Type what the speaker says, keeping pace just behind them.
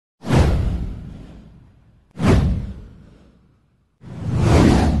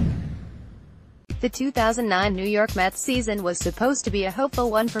The 2009 New York Mets season was supposed to be a hopeful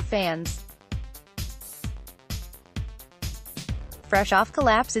one for fans. Fresh off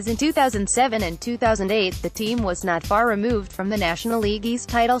collapses in 2007 and 2008, the team was not far removed from the National League East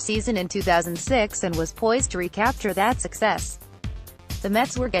title season in 2006 and was poised to recapture that success. The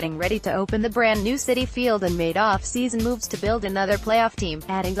Mets were getting ready to open the brand new Citi Field and made off-season moves to build another playoff team,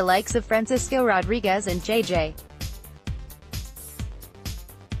 adding the likes of Francisco Rodriguez and J.J.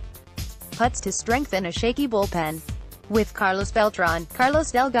 Putz to strengthen a shaky bullpen. With Carlos Beltran,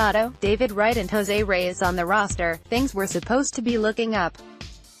 Carlos Delgado, David Wright and Jose Reyes on the roster, things were supposed to be looking up.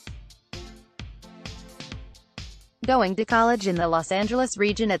 Going to college in the Los Angeles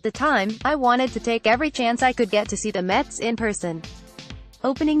region at the time, I wanted to take every chance I could get to see the Mets in person.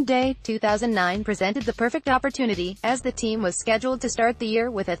 Opening day, 2009 presented the perfect opportunity, as the team was scheduled to start the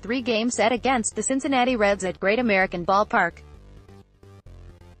year with a 3-game set against the Cincinnati Reds at Great American Ballpark.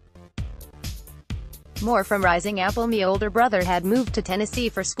 More from Rising Apple. My older brother had moved to Tennessee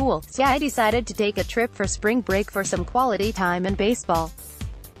for school, so I decided to take a trip for spring break for some quality time in baseball.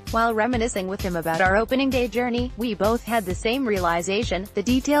 While reminiscing with him about our opening day journey, we both had the same realization: the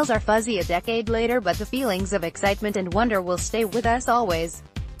details are fuzzy a decade later, but the feelings of excitement and wonder will stay with us always.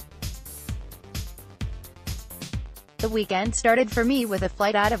 The weekend started for me with a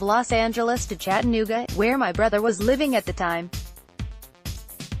flight out of Los Angeles to Chattanooga, where my brother was living at the time.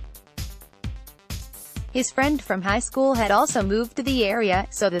 His friend from high school had also moved to the area,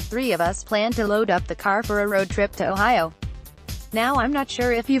 so the three of us planned to load up the car for a road trip to Ohio. Now, I'm not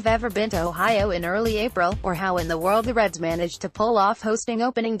sure if you've ever been to Ohio in early April, or how in the world the Reds managed to pull off hosting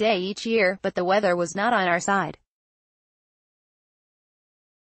opening day each year, but the weather was not on our side.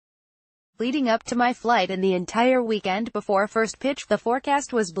 Leading up to my flight and the entire weekend before first pitch, the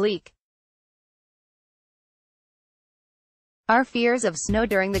forecast was bleak. Our fears of snow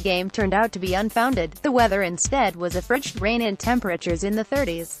during the game turned out to be unfounded. The weather instead was a frigid rain and temperatures in the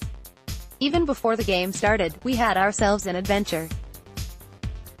 30s. Even before the game started, we had ourselves an adventure.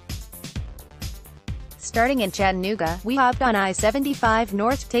 Starting in Chattanooga, we hopped on I-75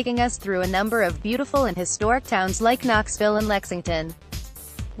 North, taking us through a number of beautiful and historic towns like Knoxville and Lexington.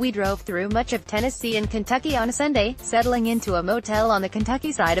 We drove through much of Tennessee and Kentucky on a Sunday, settling into a motel on the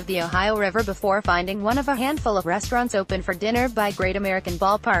Kentucky side of the Ohio River before finding one of a handful of restaurants open for dinner by Great American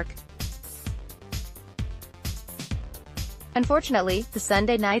Ballpark. Unfortunately, the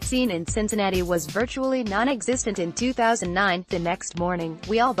Sunday night scene in Cincinnati was virtually non-existent in 2009. The next morning,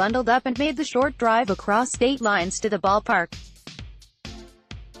 we all bundled up and made the short drive across state lines to the ballpark.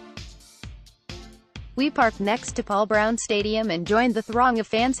 We parked next to Paul Brown Stadium and joined the throng of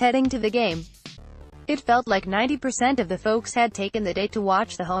fans heading to the game. It felt like 90% of the folks had taken the day to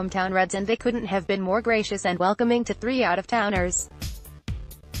watch the hometown Reds, and they couldn't have been more gracious and welcoming to 3 out-of-towners.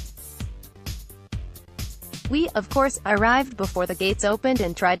 We, of course, arrived before the gates opened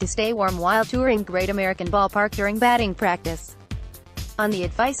and tried to stay warm while touring Great American Ballpark during batting practice. On the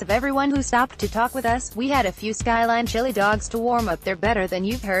advice of everyone who stopped to talk with us, we had a few Skyline chili dogs to warm up. They're better than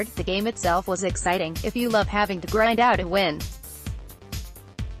you've heard. The game itself was exciting, if you love having to grind out a win.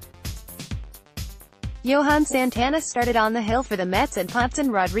 Johan Santana started on the hill for the Mets, and Putz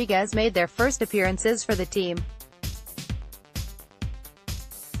and Rodriguez made their first appearances for the team.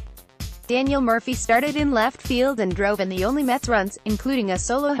 Daniel Murphy started in left field and drove in the only Mets runs, including a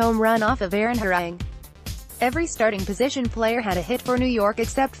solo home run off of Aaron Harang. Every starting position player had a hit for New York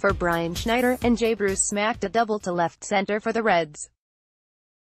except for Brian Schneider, and Jay Bruce smacked a double to left center for the Reds.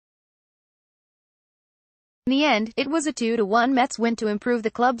 In the end, it was a 2-1 Mets win to improve the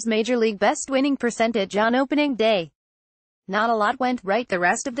club's Major League best winning percentage on opening day. Not a lot went right the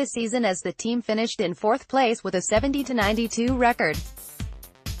rest of the season, as the team finished in 4th place with a 70-92 record.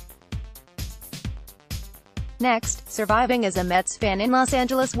 Next, surviving as a Mets fan in Los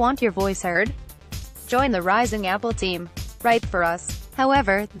Angeles. Want your voice heard? Join the Rising Apple team. Write for us.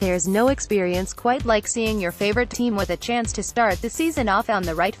 However, there's no experience quite like seeing your favorite team with a chance to start the season off on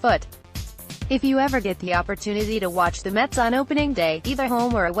the right foot. If you ever get the opportunity to watch the Mets on opening day, either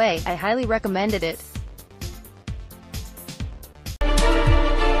home or away, I highly recommended it.